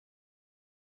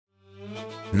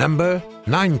Number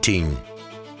 19.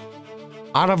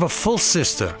 Out of a full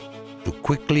sister to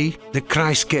quickly the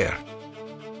Kreisker.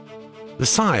 The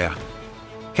sire,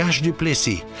 Cash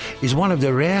Duplessis, is one of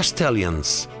the rare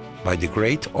stallions by the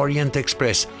Great Orient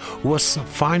Express who was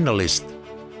finalist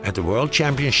at the World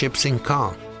Championships in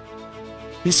Cannes.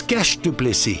 This Cash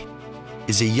Duplessis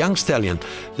is a young stallion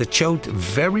that showed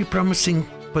very promising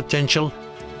potential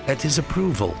at his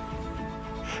approval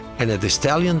and at the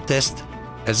stallion test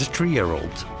as a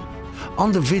 3-year-old.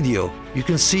 On the video you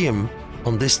can see him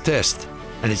on this test,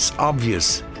 and it's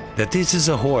obvious that this is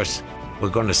a horse we're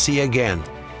gonna see again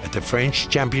at the French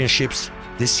Championships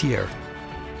this year.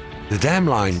 The dam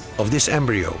line of this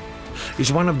embryo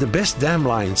is one of the best dam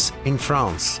lines in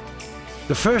France.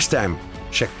 The first dam,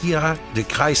 Shakira de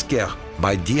Kreisker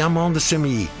by Diamant de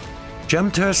Semilly,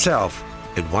 jumped herself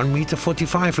at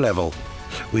 1.45 m level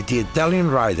with the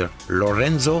Italian rider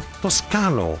Lorenzo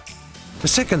Toscano. The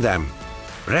second dam,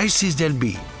 Embryos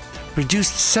Lang,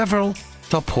 produced several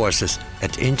top horses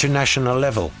at international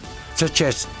level, such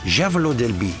as Javelot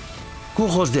d'Elby,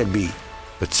 Couros d'Elby,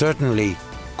 but certainly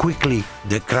Quickly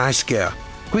the Kreisker.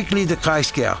 Quickly the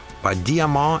Kreisker by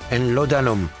Diamant and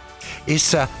Laudanum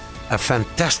is a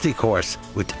fantastic horse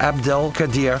with Abdel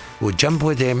Kadir, who jumped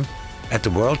with him at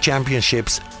the World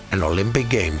Championships and Olympic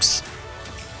Games.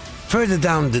 Further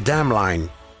down the dam line,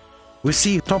 we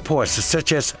see top horses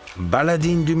such as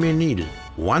Baladine du Mesnil,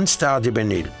 1 Star du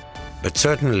Mesnil, but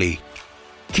certainly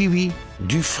Kiwi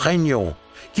du Fregnon.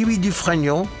 Kiwi du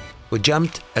Fregnon, who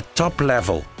jumped at top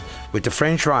level with the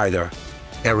French rider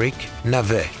Eric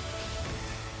Navet.